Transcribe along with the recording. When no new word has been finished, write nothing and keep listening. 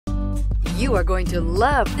You are going to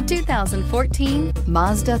love the 2014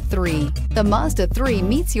 Mazda 3. The Mazda 3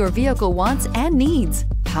 meets your vehicle wants and needs.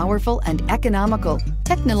 Powerful and economical,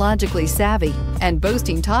 technologically savvy, and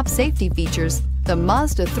boasting top safety features, the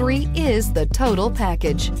Mazda 3 is the total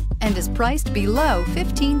package and is priced below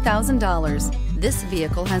 $15,000. This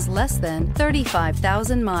vehicle has less than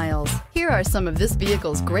 35,000 miles. Here are some of this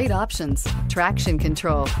vehicle's great options: traction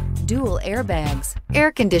control, dual airbags,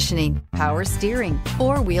 air conditioning, power steering,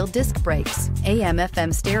 four-wheel disc brakes,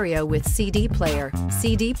 AM/FM stereo with CD player,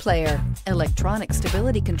 electronic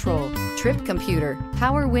stability control, trip computer,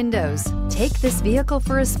 power windows. Take this vehicle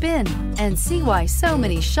for a spin and see why so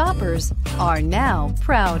many shoppers are now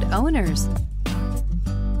proud owners.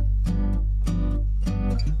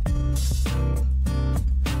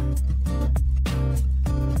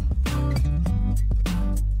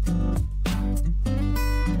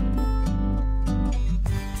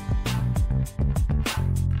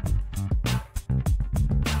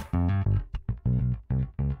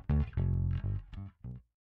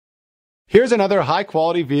 Here's another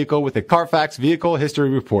high-quality vehicle with a Carfax Vehicle History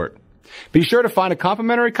Report. Be sure to find a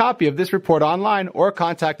complimentary copy of this report online or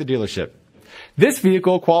contact the dealership. This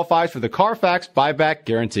vehicle qualifies for the Carfax Buyback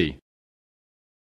Guarantee.